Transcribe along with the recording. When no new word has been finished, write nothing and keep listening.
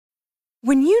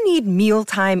When you need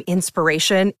mealtime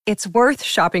inspiration, it's worth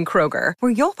shopping Kroger,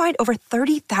 where you'll find over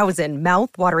 30,000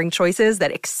 mouth-watering choices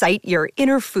that excite your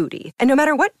inner foodie. And no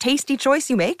matter what tasty choice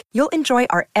you make, you'll enjoy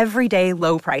our everyday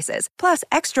low prices, plus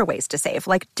extra ways to save,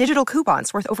 like digital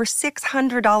coupons worth over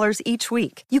 $600 each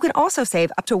week. You can also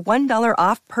save up to $1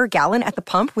 off per gallon at the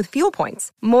pump with fuel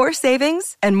points. More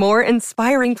savings and more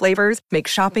inspiring flavors make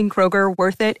shopping Kroger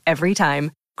worth it every time.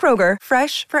 Kroger,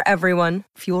 fresh for everyone.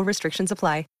 Fuel restrictions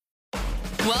apply.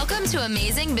 Welcome to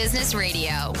Amazing Business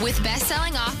Radio with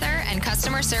best-selling author and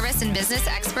customer service and business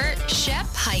expert, Shep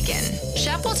Hyken.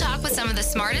 Shep will talk with some of the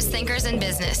smartest thinkers in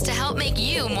business to help make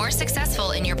you more successful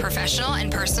in your professional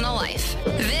and personal life.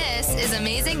 This is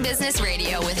Amazing Business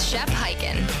Radio with Shep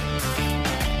Hyken.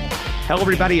 Hello,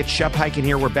 everybody. It's Shep Hyken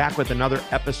here. We're back with another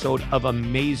episode of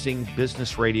Amazing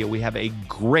Business Radio. We have a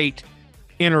great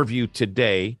interview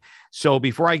today. So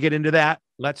before I get into that,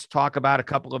 let's talk about a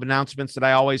couple of announcements that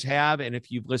I always have. And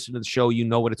if you've listened to the show, you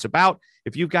know what it's about.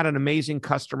 If you've got an amazing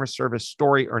customer service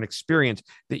story or an experience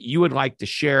that you would like to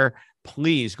share,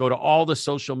 please go to all the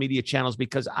social media channels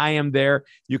because I am there.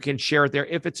 You can share it there.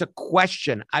 If it's a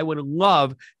question, I would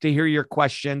love to hear your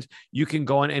questions. You can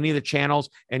go on any of the channels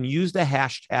and use the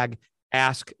hashtag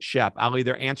Ask Shep. I'll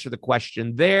either answer the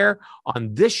question there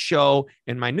on this show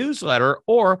in my newsletter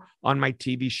or on my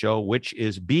TV show, which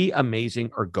is Be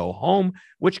Amazing or Go Home,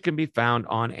 which can be found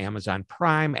on Amazon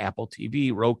Prime, Apple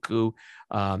TV, Roku,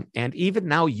 and even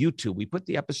now YouTube. We put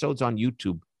the episodes on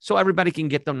YouTube so everybody can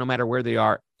get them no matter where they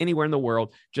are, anywhere in the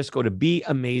world. Just go to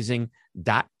beamazing.tv.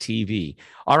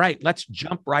 All right, let's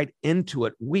jump right into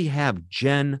it. We have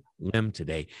Jen Lim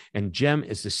today, and Jen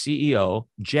is the CEO,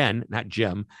 Jen, not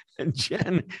Jim, and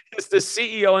Jen is the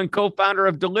CEO and co-founder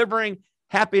of Delivering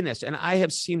Happiness, and I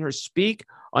have seen her speak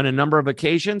on a number of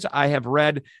occasions. I have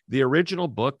read the original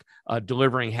book,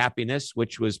 Delivering Happiness,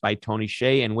 which was by Tony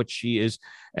Hsieh, in which she is,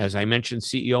 as I mentioned,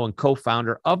 CEO and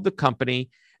co-founder of the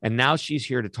company. And now she's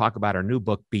here to talk about her new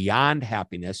book, Beyond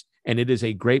Happiness. And it is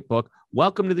a great book.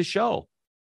 Welcome to the show.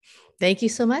 Thank you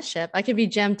so much, Shep. I could be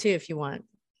Jem too, if you want.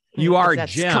 You are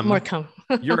Jem. Come.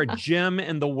 You're a Jem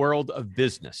in the world of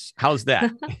business. How's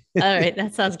that? All right.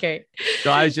 That sounds great. So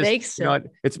I was just, Thanks,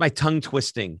 it's my tongue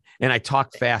twisting and I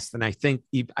talk fast and I think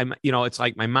it's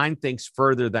like my mind thinks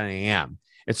further than I am.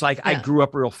 It's like I grew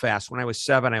up real fast. When I was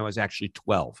 7, I was actually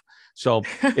 12. So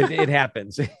it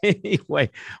happens.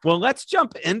 Anyway, well, let's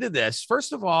jump into this.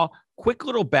 First of all, quick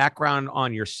little background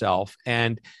on yourself.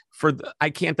 And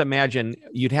I can't imagine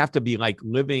you'd have to be like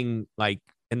living like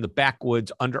in the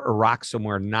backwoods under a rock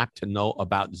somewhere not to know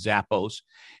about Zappos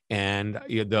and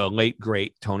the late,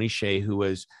 great Tony Hsieh, who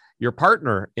was your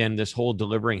partner in this whole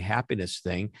Delivering Happiness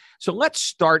thing. So let's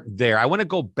start there. I want to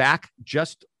go back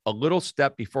just a little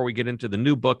step before we get into the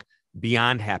new book,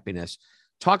 Beyond Happiness.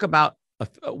 Talk about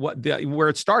where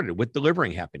it started with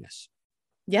Delivering Happiness.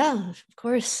 Yeah, of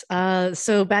course.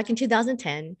 So back in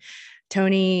 2010,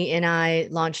 Tony and I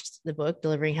launched the book,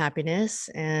 Delivering Happiness.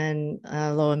 And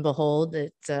lo and behold,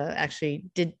 it actually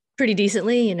did pretty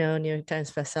decently, New York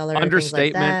Times bestseller.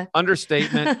 Understatement.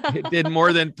 It did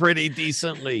more than pretty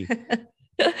decently.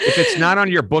 If it's not on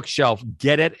your bookshelf,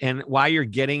 get it. And while you're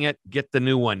getting it, get the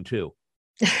new one too.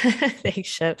 Thanks,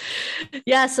 Shep.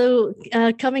 Yeah. So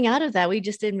coming out of that, we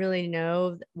just didn't really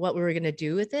know what we were going to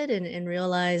do with it and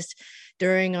realized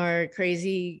during our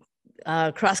crazy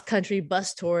cross-country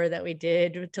bus tour that we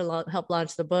did to help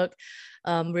launch the book,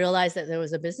 realized that there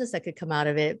was a business that could come out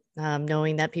of it,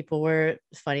 knowing that people were,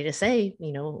 funny to say,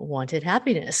 wanted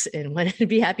happiness and wanted to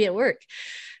be happy at work.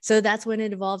 So that's when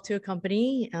it evolved to a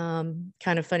company. Kind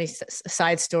of funny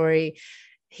side story.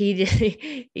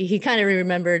 He kind of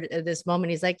remembered at this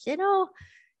moment. He's like,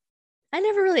 I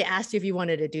never really asked you if you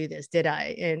wanted to do this, did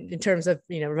I? In terms of,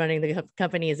 running the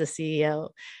company as a CEO.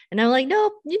 And I'm like,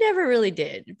 nope, you never really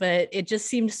did. But it just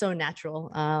seemed so natural.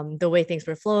 The way things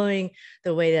were flowing,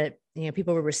 the way that,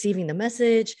 people were receiving the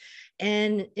message.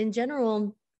 And in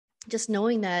general, just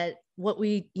knowing that what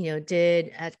we,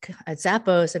 did at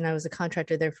Zappos, and I was a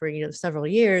contractor there for, several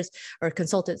years, or a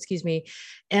consultant, excuse me.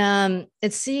 And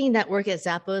seeing that work at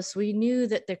Zappos, we knew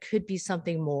that there could be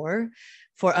something more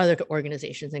for other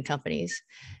organizations and companies.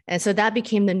 And so that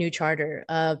became the new charter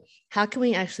of how can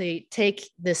we actually take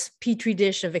this petri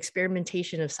dish of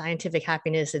experimentation of scientific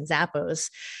happiness in Zappos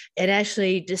and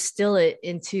actually distill it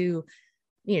into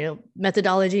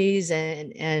methodologies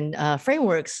and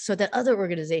frameworks so that other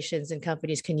organizations and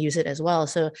companies can use it as well.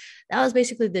 So that was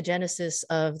basically the genesis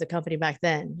of the company back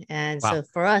then. And so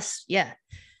for us,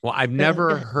 Well, I've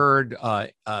never heard,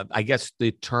 I guess,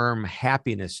 the term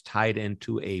happiness tied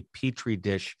into a petri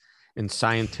dish in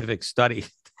scientific study.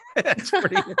 That's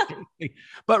pretty interesting.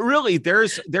 But really,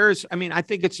 I mean, I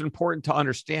think it's important to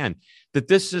understand that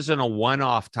this isn't a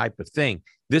one-off type of thing.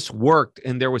 This worked,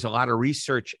 and there was a lot of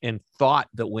research and thought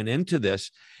that went into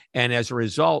this. And as a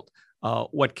result,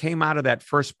 what came out of that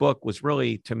first book was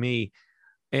really, to me,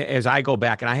 as I go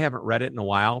back, and I haven't read it in a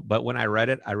while, but when I read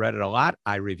it a lot.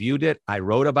 I reviewed it. I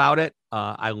wrote about it.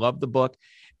 I loved the book.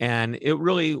 And it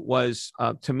really was,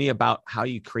 to me, about how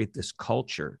you create this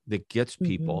culture that gets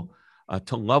people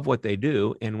to love what they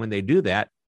do. And when they do that,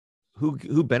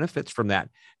 who benefits from that?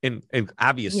 And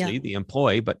obviously the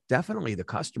employee, but definitely the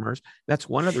customers. That's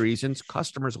one of the reasons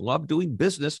customers love doing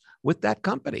business with that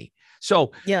company.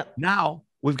 So now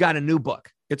we've got a new book.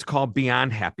 It's called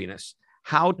Beyond Happiness.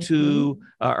 How to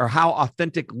or how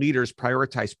authentic leaders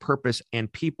prioritize purpose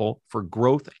and people for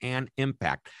growth and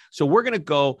impact. So we're going to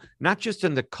go not just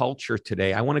in the culture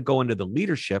today. I want to go into the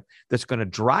leadership that's going to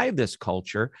drive this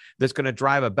culture, that's going to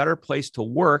drive a better place to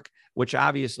work, which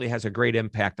obviously has a great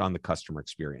impact on the customer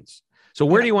experience. So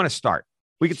where do you want to start?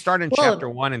 We could start in chapter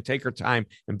 1 and take our time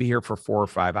and be here for 4 or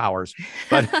 5 hours.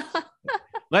 But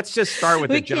let's just start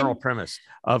with the general premise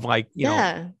of, like, you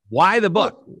know, why the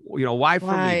book? Why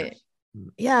for leaders?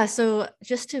 Yeah. So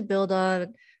just to build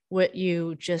on what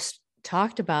you just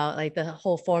talked about, like the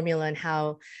whole formula and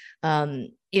how,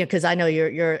 because I know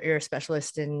you're a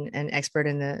specialist and expert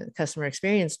in the customer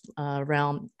experience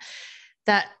realm,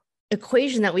 that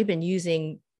equation that we've been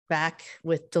using back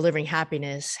with delivering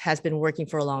happiness has been working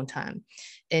for a long time.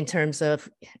 In terms of,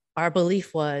 our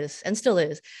belief was, and still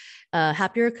is,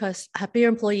 happier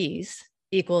employees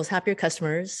equals happier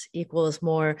customers, equals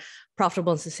more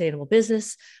profitable and sustainable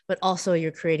business, but also you're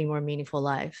creating more meaningful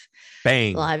life.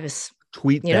 Bang. Lives.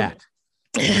 Tweet that.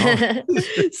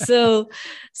 So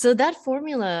that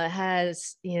formula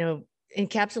has,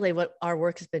 encapsulate what our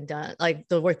work has been done, like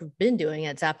the work we've been doing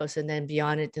at Zappos, and then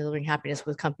beyond it, delivering happiness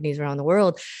with companies around the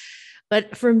world.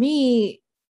 But for me,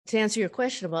 to answer your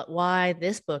question about why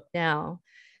this book now,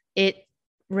 it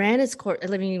ran its course.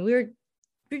 I mean, we're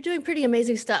doing pretty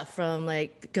amazing stuff, from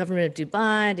like government of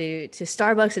Dubai to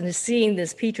Starbucks, and just seeing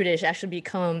this petri dish actually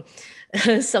become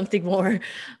something more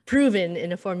proven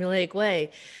in a formulaic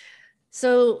way.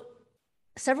 So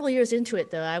several years into it,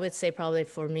 though, I would say probably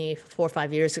for me, 4 or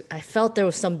 5 years, I felt there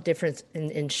was some difference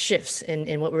in shifts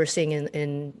in what we were seeing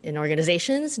in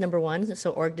organizations, number one,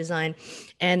 so org design,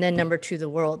 and then number two, the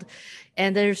world.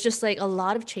 And there's just like a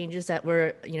lot of changes that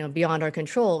were, beyond our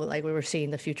control. Like we were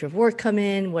seeing the future of work come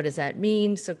in. What does that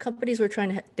mean? So companies were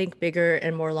trying to think bigger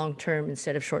and more long-term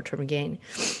instead of short-term gain.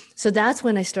 So that's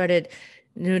when I started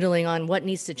noodling on what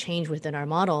needs to change within our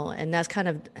model. And that's kind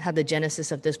of how the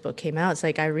genesis of this book came out. It's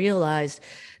like I realized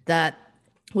that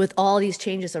with all these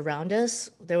changes around us,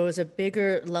 there was a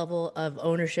bigger level of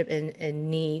ownership and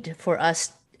need for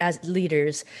us as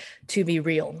leaders to be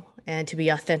real and to be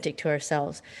authentic to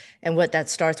ourselves. And what that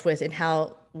starts with, and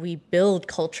how we build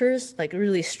cultures, like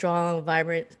really strong,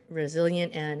 vibrant,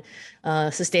 resilient, and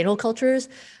sustainable cultures,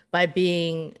 by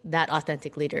being that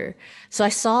authentic leader. So I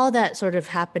saw that sort of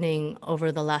happening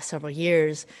over the last several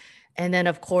years. And then,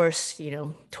 of course,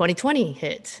 2020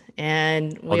 hit,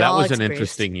 and we all was an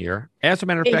interesting year. As a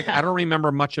matter of fact, I don't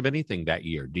remember much of anything that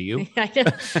year. Do you?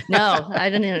 No, I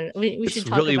don't know. We should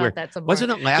talk really about that some more. Wasn't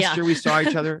it last year we saw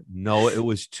each other? No, it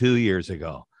was 2 years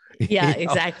ago. Yeah,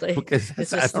 exactly. Because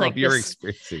I don't know if you're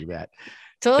experiencing that.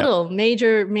 Total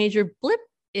major blip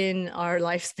in our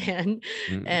lifespan,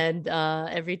 and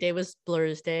every day was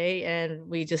Blur's Day, and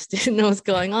we just didn't know what's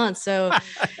going on. So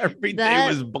every day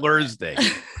was Blur's Day.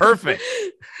 Perfect.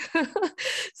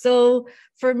 So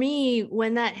for me,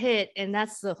 when that hit, and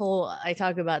that's the whole, I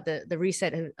talk about the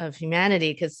reset of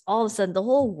humanity, because all of a sudden the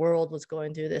whole world was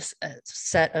going through this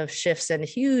set of shifts and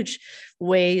huge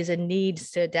ways and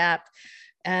needs to adapt.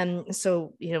 And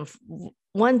so,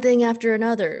 one thing after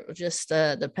another, just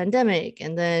the pandemic,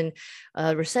 and then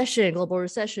recession, global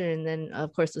recession, and then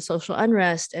of course the social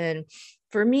unrest. And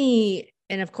for me,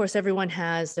 and of course everyone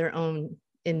has their own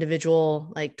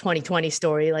individual like 2020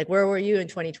 story, like where were you in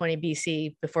 2020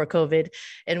 BC before COVID,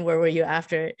 and where were you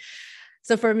after it?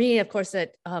 So for me, of course,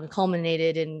 that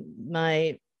culminated in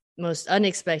my most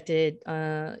unexpected,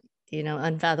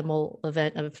 unfathomable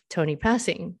event of Tony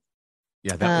passing.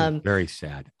 Yeah, that was very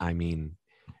sad. I mean,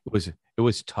 it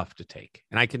was tough to take,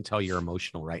 and I can tell you're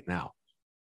emotional right now.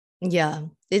 Yeah,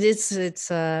 it is. It's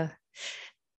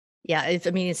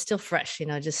it's still fresh.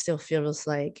 It just still feels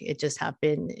like it just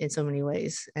happened in so many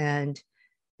ways, and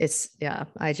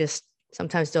I just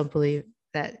sometimes don't believe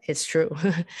that it's true.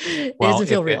 It doesn't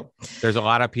feel real. There's a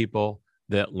lot of people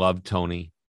that love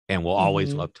Tony and will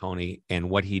always love Tony,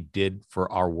 and what he did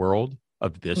for our world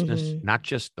of business, not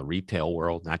just the retail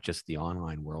world, not just the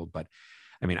online world, but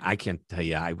I mean, I can't tell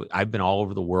you, I've been all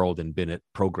over the world and been at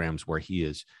programs where he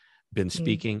has been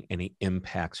speaking and he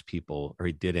impacts people, or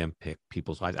he did impact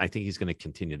people's lives. I think he's going to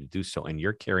continue to do so. And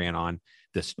you're carrying on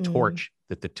this torch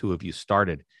that the two of you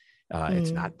started.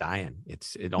 It's not dying.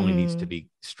 It only needs to be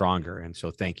stronger. And so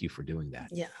thank you for doing that.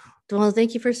 Yeah. Well,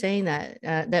 thank you for saying that.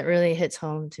 That really hits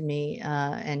home to me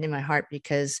and in my heart,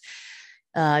 because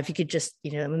if you could just,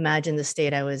 imagine the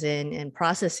state I was in and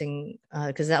processing,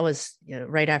 because that was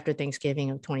right after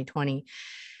Thanksgiving of 2020.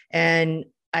 And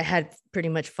I had pretty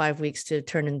much 5 weeks to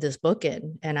turn in this book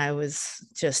in. And I was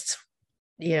just,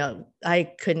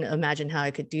 I couldn't imagine how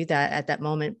I could do that at that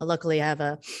moment. But luckily I have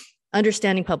a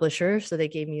understanding publisher, so they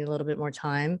gave me a little bit more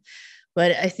time.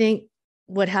 But I think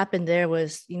what happened there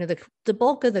was, the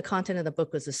bulk of the content of the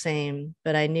book was the same,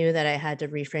 but I knew that I had to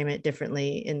reframe it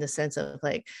differently in the sense of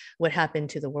like what happened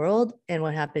to the world and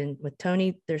what happened with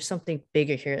Tony. There's something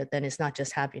bigger here than it's not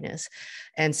just happiness.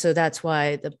 And so that's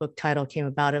why the book title came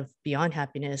about, of Beyond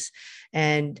Happiness.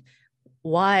 And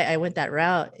why I went that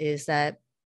route is that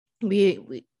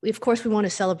we of course we want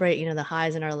to celebrate, the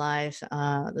highs in our lives,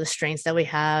 the strengths that we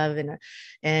have,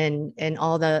 and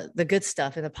all the good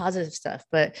stuff and the positive stuff.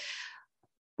 But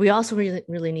we also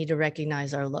really need to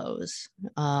recognize our lows,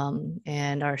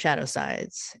 and our shadow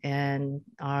sides and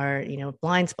our,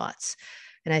 blind spots.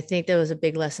 And I think there was a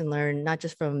big lesson learned, not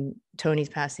just from Tony's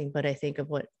passing, but I think of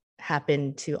what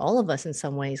happened to all of us in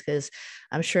some ways, because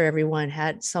I'm sure everyone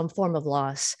had some form of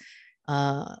loss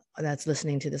that's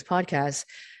listening to this podcast.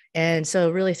 And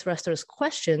so really thrust those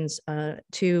questions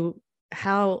to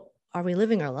how are we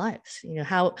living our lives?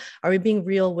 How are we being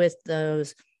real with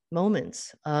those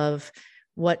moments of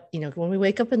what, when we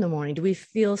wake up in the morning, do we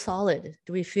feel solid?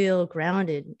 Do we feel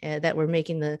grounded, that we're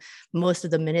making the most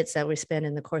of the minutes that we spend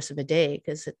in the course of a day?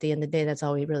 Because at the end of the day, that's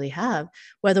all we really have,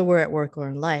 whether we're at work or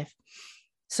in life.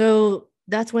 So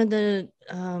that's when the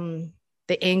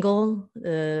angle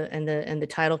and the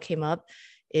title came up,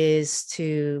 is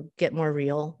to get more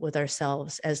real with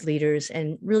ourselves as leaders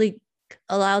and really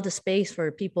allow the space for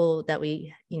people that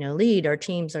we, lead, our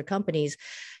teams, our companies,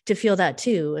 to feel that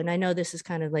too. And I know this is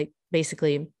kind of like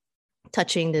basically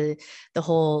touching the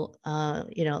whole,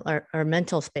 our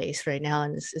mental space right now.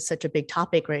 And it's such a big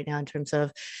topic right now in terms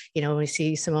of, when we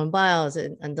see Simone Biles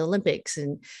and the Olympics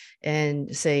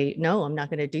and say, no, I'm not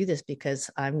going to do this because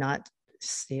I'm not,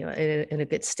 in a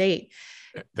good state.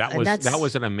 That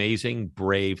was an amazing,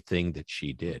 brave thing that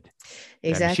she did.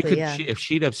 Exactly. If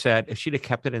she'd have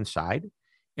kept it inside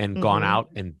and gone out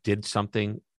and did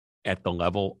something at the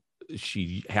level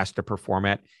she has to perform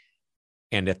at,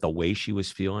 and at the way she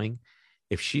was feeling,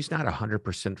 if she's not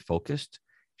 100% focused,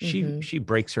 she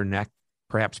breaks her neck,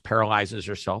 perhaps paralyzes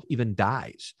herself, even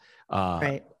dies.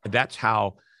 Right. That's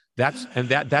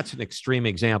an extreme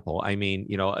example. I mean,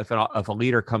 if a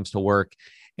leader comes to work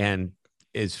and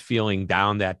is feeling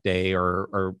down that day,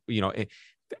 or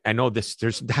I know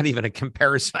there's not even a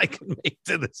comparison I can make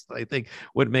to this, I think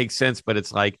would make sense, but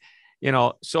it's like,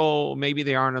 so maybe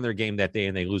they aren't on their game that day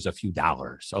and they lose a few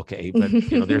dollars. Okay. But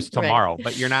there's tomorrow,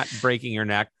 but you're not breaking your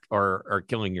neck or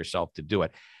killing yourself to do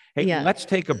it. Hey, let's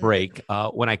take a break.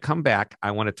 When I come back,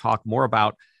 I want to talk more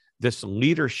about this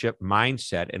leadership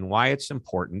mindset and why it's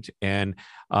important. And,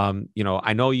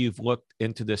 I know you've looked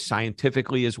into this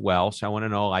scientifically as well. So I want to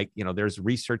know, there's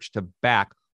research to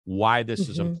back why this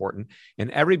is important.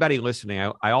 And everybody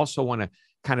listening, I also want to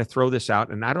kind of throw this out.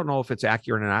 And I don't know if it's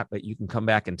accurate or not, but you can come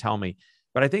back and tell me.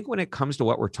 But I think when it comes to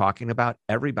what we're talking about,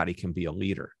 everybody can be a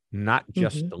leader, not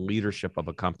just the leadership of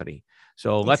a company.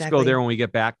 So let's go there when we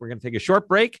get back. We're going to take a short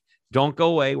break. Don't go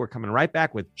away. We're coming right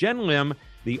back with Jen Lim,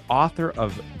 the author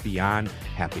of Beyond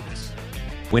Happiness.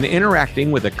 When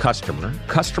interacting with a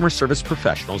customer service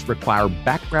professionals require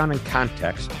background and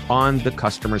context on the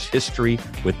customer's history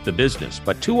with the business.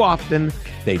 But too often,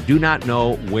 they do not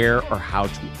know where or how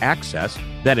to access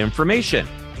that information.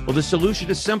 Well, the solution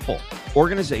is simple.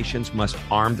 Organizations must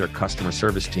arm their customer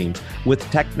service teams with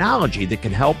technology that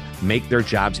can help make their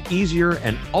jobs easier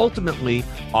and ultimately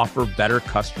offer better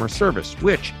customer service,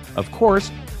 which, of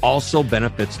course, also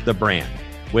benefits the brand.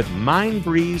 With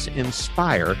MindBreeze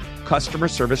Inspire, customer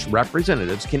service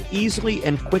representatives can easily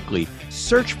and quickly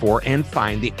search for and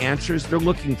find the answers they're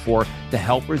looking for to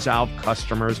help resolve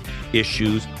customers'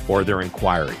 issues or their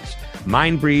inquiries.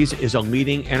 MindBreeze is a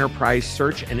leading enterprise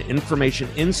search and information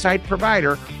insight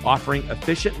provider offering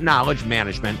efficient knowledge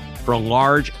management for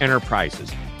large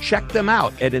enterprises. Check them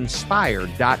out at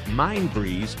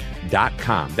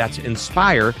inspire.mindbreeze.com. That's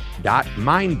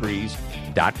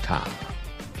inspire.mindbreeze.com.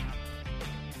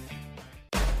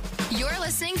 You're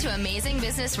listening to Amazing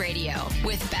Business Radio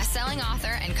with best-selling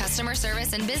author and customer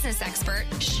service and business expert,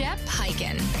 Shep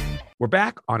Hyken. We're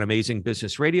back on Amazing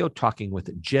Business Radio talking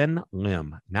with Jen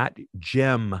Lim, not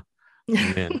Jem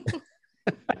Lim.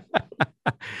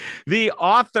 The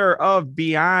author of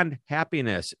Beyond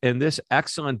Happiness. And this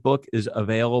excellent book is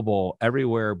available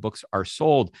everywhere books are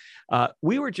sold.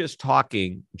 We were just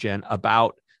talking, Jen,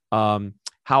 about how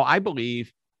I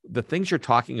believe the things you're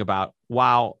talking about,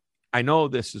 while I know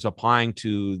this is applying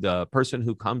to the person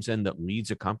who comes in that leads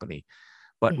a company,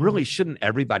 but really shouldn't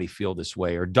everybody feel this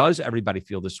way, or does everybody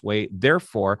feel this way?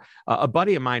 Therefore, a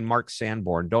buddy of mine, Mark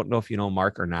Sanborn, don't know if you know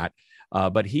Mark or not,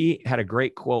 but he had a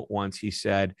great quote once. He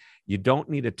said, "You don't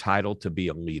need a title to be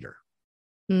a leader."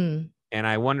 And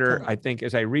I wonder, I think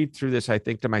as I read through this, I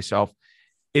think to myself,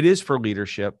 it is for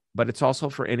leadership, but it's also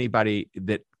for anybody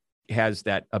that has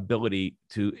that ability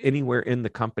to, anywhere in the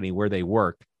company where they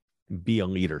work, be a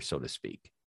leader, so to speak,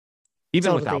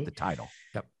 even without the title.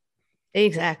 Yep.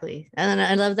 Exactly. And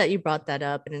I love that you brought that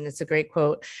up. And it's a great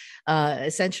quote.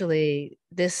 Essentially,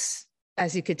 this,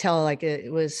 as you could tell, like it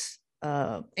was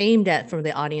aimed at from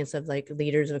the audience of like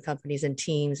leaders of companies and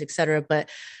teams, et cetera. But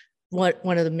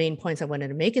one of the main points I wanted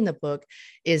to make in the book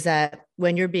is that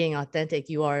when you're being authentic,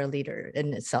 you are a leader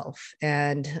in itself.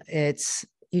 And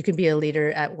you can be a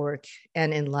leader at work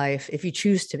and in life if you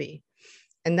choose to be.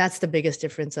 And that's the biggest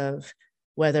difference of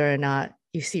whether or not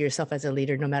you see yourself as a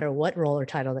leader, no matter what role or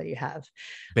title that you have.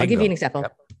 Bingo. I'll give you an example.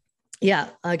 Yep. Yeah,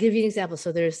 I'll give you an example.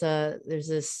 So there's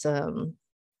this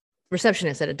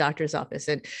receptionist at a doctor's office.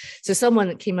 And so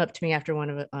someone came up to me after one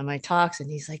of my talks, and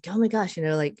he's like, "Oh my gosh,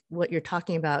 like what you're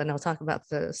talking about." And I'll talk about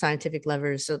the scientific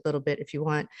levers a little bit if you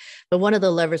want. But one of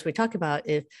the levers we talk about,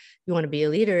 if you want to be a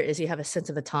leader, is you have a sense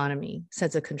of autonomy,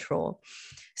 sense of control.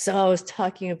 So I was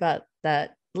talking about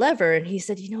that lever, and he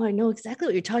said, "I know exactly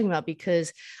what you're talking about,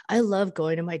 because I love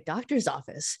going to my doctor's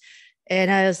office." And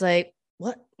I was like,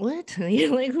 what? Like,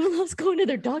 who loves going to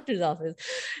their doctor's office?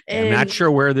 And I'm not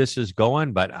sure where this is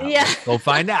going, but we'll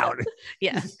find out.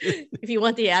 Yeah. If you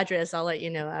want the address, I'll let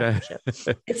you know after the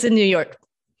show. It's in New York.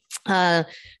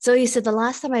 So he said, the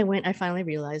last time I went, I finally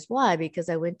realized why, because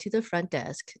I went to the front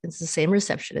desk. It's the same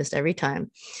receptionist every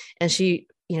time. And she,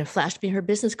 flashed me her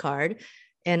business card,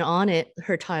 and on it,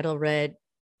 her title read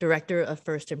Director of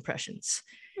First Impressions.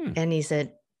 And he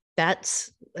said,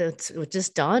 it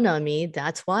just dawned on me.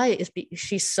 That's why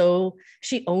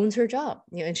she owns her job,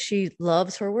 and she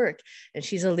loves her work, and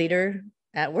she's a leader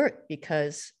at work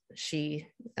because she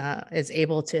is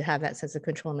able to have that sense of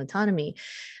control and autonomy.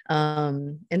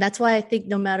 And that's why I think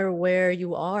no matter where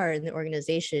you are in the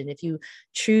organization, if you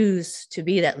choose to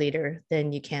be that leader,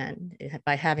 then you can,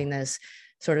 by having this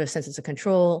sort of sense of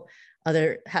control.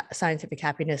 Other scientific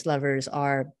happiness levers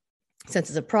are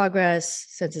senses of progress,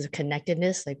 senses of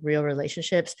connectedness, like real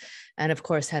relationships. And of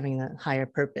course, having a higher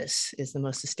purpose is the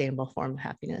most sustainable form of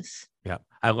happiness. Yeah,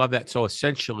 I love that. So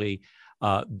essentially,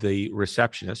 the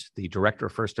receptionist, the director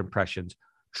of first impressions,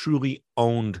 truly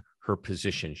owned her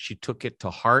position. She took it to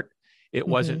heart. It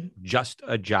wasn't just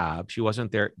a job. She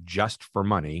wasn't there just for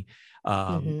money.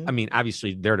 I mean,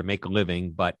 obviously there to make a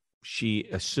living, but she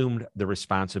assumed the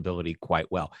responsibility quite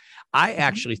well. I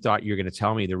actually thought you were going to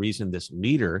tell me the reason this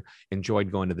leader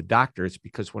enjoyed going to the doctor is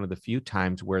because one of the few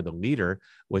times where the leader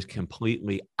was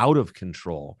completely out of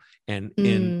control, and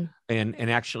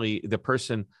actually the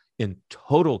person in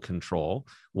total control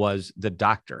was the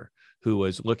doctor, who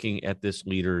was looking at this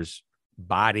leader's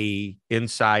body,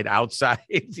 inside, outside,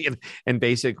 and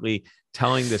basically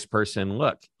telling this person,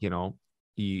 look,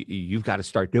 you've got to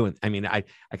start doing. I mean, I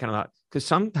kind of thought, because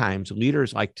sometimes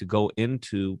leaders like to go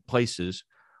into places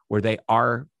where they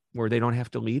don't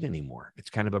have to lead anymore. It's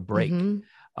kind of a break.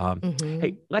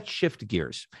 Hey, let's shift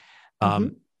gears.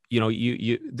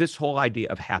 This whole idea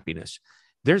of happiness,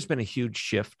 there's been a huge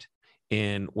shift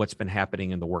in what's been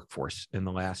happening in the workforce in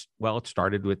the last, it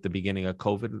started with the beginning of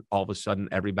COVID. All of a sudden,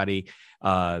 everybody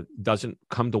doesn't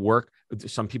come to work.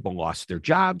 Some people lost their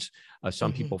jobs.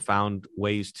 Some people found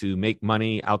ways to make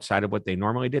money outside of what they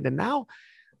normally did. And now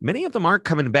many of them aren't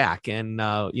coming back. And,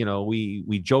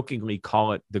 we jokingly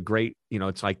call it the great,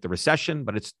 it's like the recession,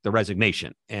 but it's the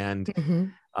resignation.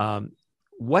 And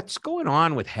what's going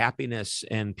on with happiness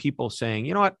and people saying,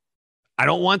 you know what, I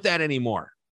don't want that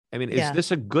anymore. I mean, is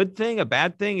this a good thing, a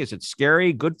bad thing? Is it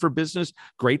scary, good for business,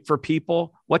 great for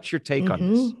people? What's your take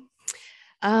on this?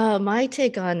 My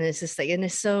take on this is and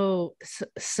it's so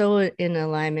in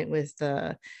alignment with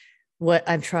what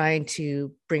I'm trying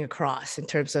to bring across in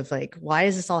terms of like, why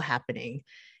is this all happening?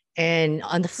 And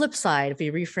on the flip side, if we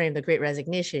reframe the Great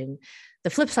Resignation, the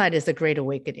flip side is the Great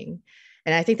Awakening.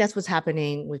 And I think that's what's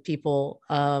happening with people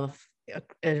of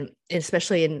and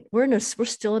especially we're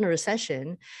still in a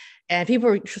recession, and people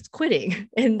are just quitting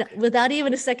and without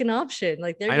even a second option.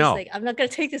 Like they're just like, I'm not going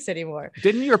to take this anymore.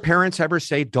 Didn't your parents ever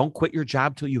say, don't quit your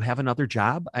job till you have another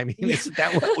job? I mean, isn't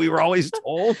that what we were always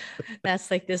told? That's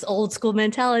like this old school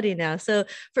mentality now. So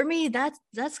for me,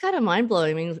 that's kind of mind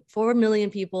blowing. I mean, 4 million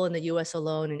people in the US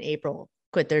alone in April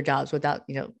quit their jobs without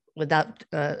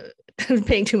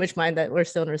paying too much mind that we're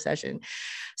still in recession.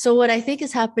 So what I think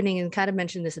is happening, and kind of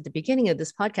mentioned this at the beginning of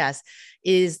this podcast,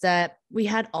 is that we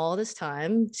had all this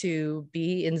time to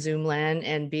be in Zoom land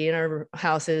and be in our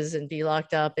houses and be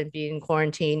locked up and be in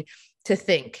quarantine to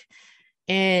think.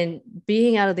 And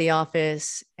being out of the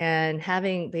office and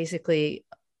having basically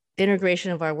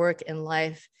integration of our work and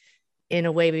life in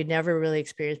a way we'd never really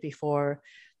experienced before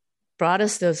brought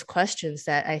us those questions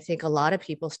that I think a lot of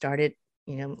people started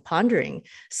pondering.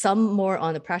 Some more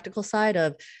on the practical side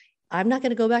of, I'm not going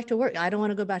to go back to work. I don't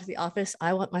want to go back to the office.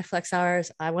 I want my flex hours.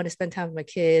 I want to spend time with my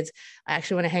kids. I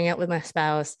actually want to hang out with my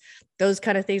spouse. Those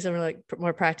kind of things are like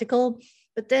more practical.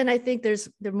 But then I think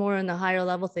they're more on the higher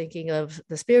level thinking of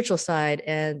the spiritual side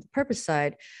and purpose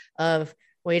side of,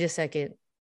 wait a second,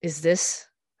 is this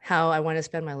how I want to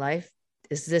spend my life?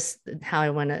 Is this how I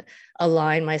want to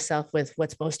align myself with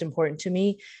what's most important to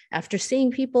me? After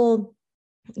seeing people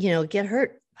get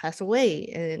hurt, pass away,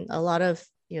 and a lot of,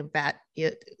 bad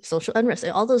social unrest,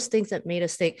 all those things that made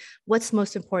us think, what's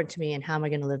most important to me and how am I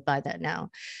going to live by that now?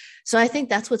 So I think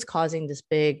that's what's causing this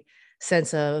big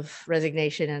sense of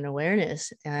resignation and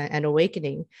awareness and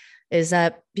awakening, is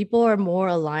that people are more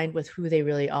aligned with who they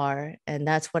really are. And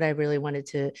that's what I really wanted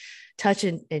to touch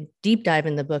and deep dive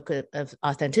in the book of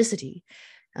authenticity.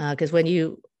 Because when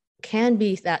you can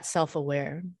be that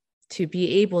self-aware, to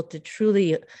be able to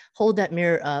truly hold that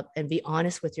mirror up and be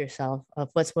honest with yourself of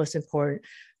what's most important,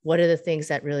 what are the things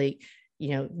that really,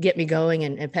 get me going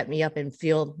and pep me up and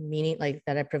feel meaning, like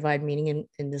that I provide meaning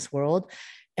in this world.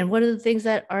 And what are the things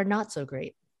that are not so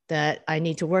great that I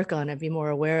need to work on and be more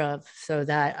aware of so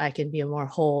that I can be a more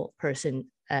whole person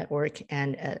at work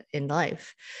and in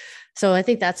life. So I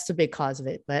think that's the big cause of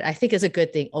it, but I think it's a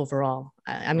good thing overall.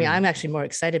 I mean, I'm actually more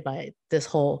excited by this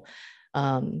whole,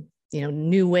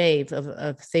 new wave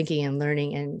of thinking and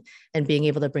learning and being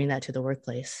able to bring that to the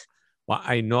workplace. Well,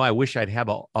 I know I wish I'd have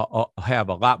a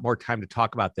lot more time to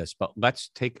talk about this, but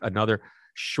let's take another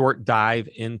short dive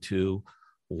into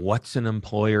what's an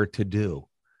employer to do.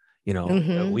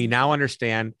 We now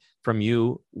understand from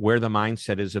you where the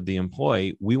mindset is of the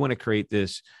employee. We want to create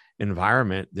this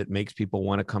environment that makes people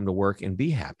want to come to work and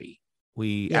be happy.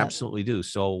 We absolutely do.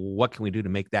 So what can we do to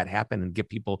make that happen and get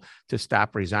people to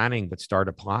stop resigning, but start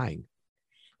applying?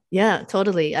 Yeah,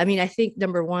 totally. I mean, I think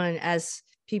number one, as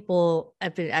people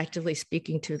have been actively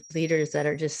speaking to leaders that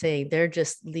are just saying they're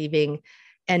just leaving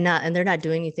and they're not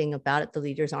doing anything about it. The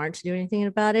leaders aren't doing anything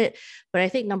about it. But I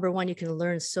think number one, you can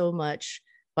learn so much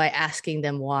by asking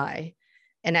them why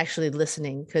and actually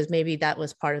listening, because maybe that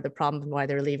was part of the problem why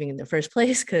they're leaving in the first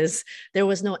place, because there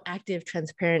was no active,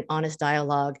 transparent, honest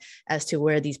dialogue as to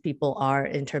where these people are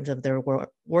in terms of their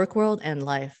work world and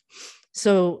life.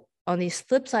 So on the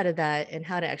flip side of that, and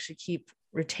how to actually keep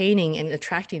retaining and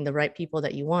attracting the right people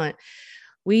that you want,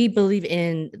 we believe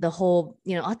in the whole,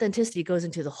 authenticity goes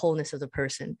into the wholeness of the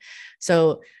person.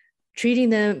 So treating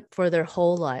them for their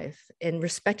whole life and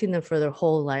respecting them for their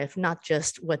whole life, not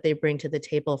just what they bring to the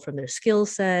table from their skill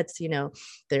sets,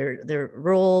 their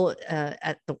role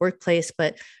at the workplace,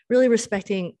 but really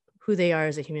respecting who they are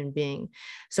as a human being.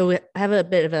 So we have a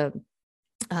bit of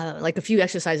a few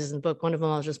exercises in the book. One of them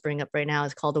I'll just bring up right now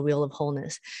is called the Wheel of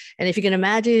Wholeness. And if you can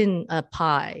imagine a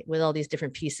pie with all these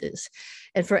different pieces,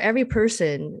 and for every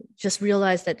person, just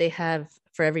realize that they have,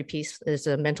 for every piece, there's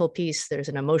a mental piece, there's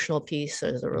an emotional piece,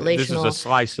 there's a relational. This is a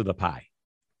slice of the pie.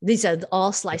 These are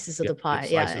all slices of the pie.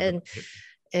 Yeah.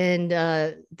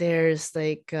 And there's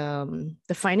like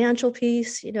the financial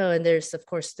piece, and there's, of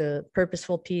course, the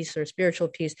purposeful piece or spiritual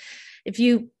piece. If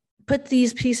you put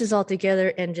these pieces all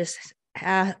together and just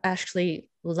actually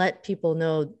let people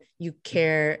know you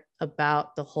care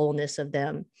about the wholeness of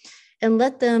them, and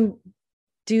let them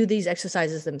do these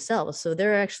exercises themselves. So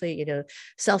they're actually,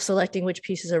 self-selecting which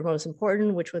pieces are most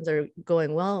important, which ones are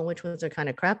going well, and which ones are kind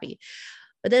of crappy.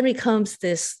 But then becomes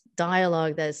this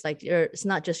dialogue that's like, it's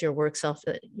not just your work self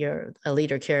that a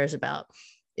leader cares about.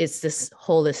 It's this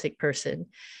holistic person.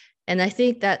 And I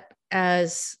think that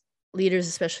as leaders,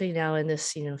 especially now in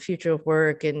this, future of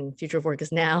work, and future of work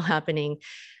is now happening,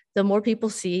 the more people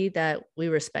see that we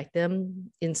respect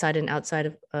them inside and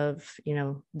outside of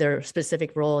their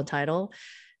specific role and title,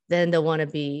 then they'll want to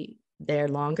be there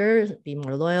longer, be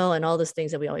more loyal, and all those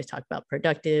things that we always talk about: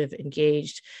 productive,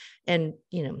 engaged, and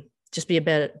just be a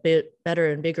bit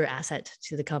better and bigger asset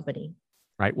to the company.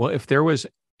 Right. Well, if there was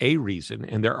a reason,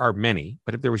 and there are many,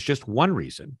 but if there was just one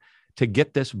reason to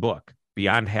get this book,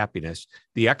 Beyond Happiness,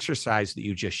 the exercise that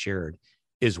you just shared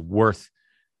is worth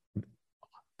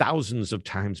thousands of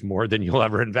times more than you'll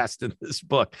ever invest in this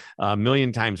book, a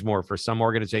million times more for some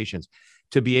organizations,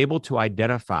 to be able to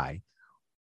identify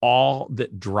all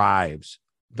that drives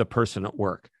the person at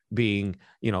work, being,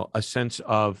 a sense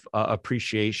of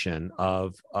appreciation,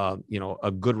 of,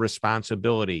 a good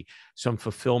responsibility, some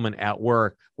fulfillment at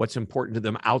work, what's important to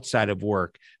them outside of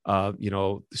work,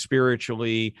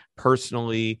 spiritually,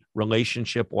 personally,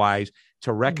 relationship-wise,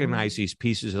 to recognize these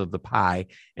pieces of the pie,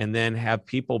 and then have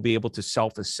people be able to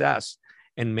self-assess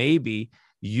and maybe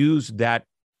use that,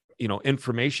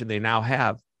 information they now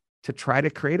have to try to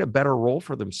create a better role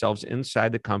for themselves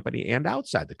inside the company and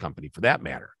outside the company, for that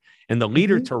matter. And the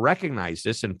leader to recognize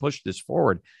this and push this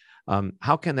forward,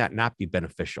 how can that not be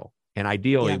beneficial? And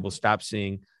ideally, we'll stop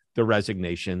seeing the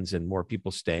resignations and more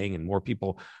people staying and more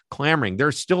people clamoring.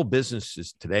 There's still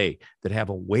businesses today that have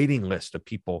a waiting list of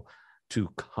people to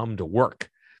come to work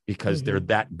because they're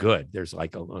that good. There's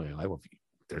like,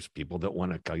 there's people that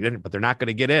want to come in, but they're not going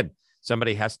to get in.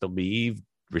 Somebody has to leave,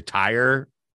 retire,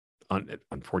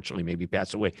 unfortunately, maybe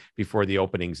pass away before the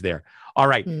opening's there. All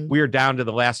right. We are down to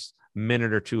the last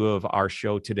minute or two of our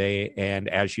show today. And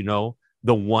as you know,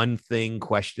 the one thing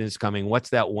question is coming.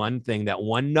 What's that one thing, that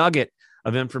one nugget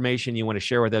of information you want to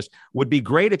share with us? Would be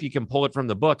great if you can pull it from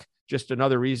the book. Just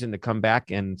another reason to come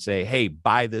back and say, hey,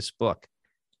 buy this book.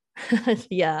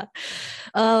 Yeah.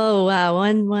 Oh, wow.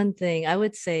 One thing I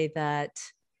would say that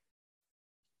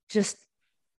just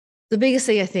the biggest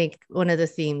thing, I think, one of the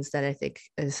themes that I think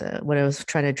is what I was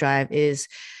trying to drive is,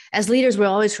 as leaders, we're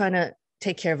always trying to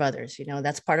take care of others.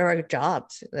 That's part of our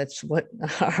jobs. That's what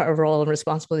our role and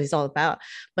responsibility is all about.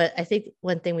 But I think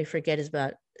one thing we forget is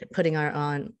about putting our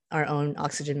own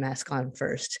oxygen mask on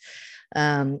first.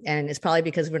 And it's probably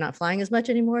because we're not flying as much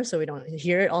anymore, so we don't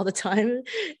hear it all the time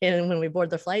and when we board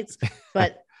the flights.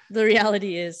 But the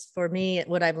reality is, for me,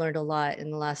 what I've learned a lot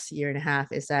in the last year and a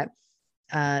half is that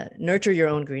nurture your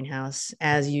own greenhouse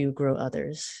as you grow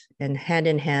others, and hand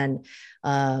in hand,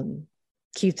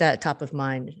 keep that top of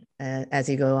mind as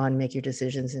you go on and make your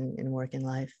decisions in work and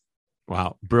life.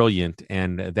 Wow. Brilliant.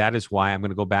 And that is why I'm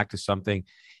going to go back to something,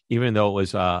 even though it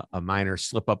was a minor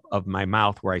slip up of my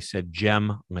mouth where I said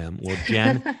Gem Lim. Well,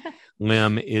 Jen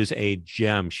Lim is a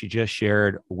gem. She just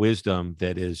shared wisdom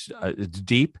that is it's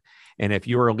deep. And if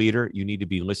you're a leader, you need to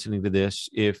be listening to this.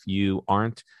 If you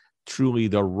aren't truly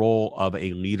the role of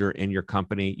a leader in your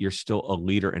company, you're still a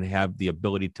leader and have the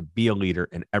ability to be a leader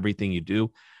in everything you do.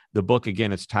 The book,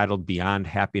 again, it's titled Beyond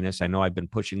Happiness. I know I've been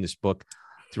pushing this book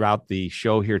throughout the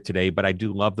show here today, but I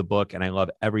do love the book and I love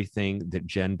everything that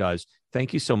Jen does.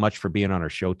 Thank you so much for being on our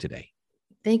show today.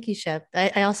 Thank you, Shep.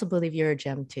 I also believe you're a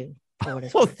gem too.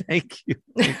 Well, thank you.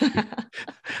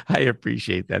 I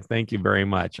appreciate that. Thank you very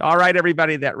much. All right,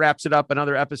 everybody, that wraps it up.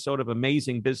 Another episode of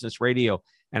Amazing Business Radio.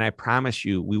 And I promise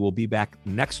you, we will be back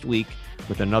next week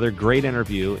with another great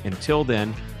interview. Until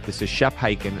then, this is Shep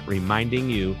Hyken reminding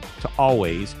you to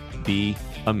always be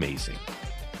amazing.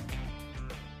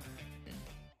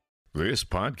 This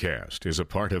podcast is a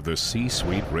part of the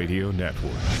C-Suite Radio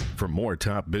Network. For more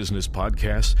top business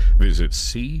podcasts, visit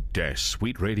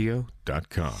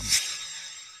c-suiteradio.com.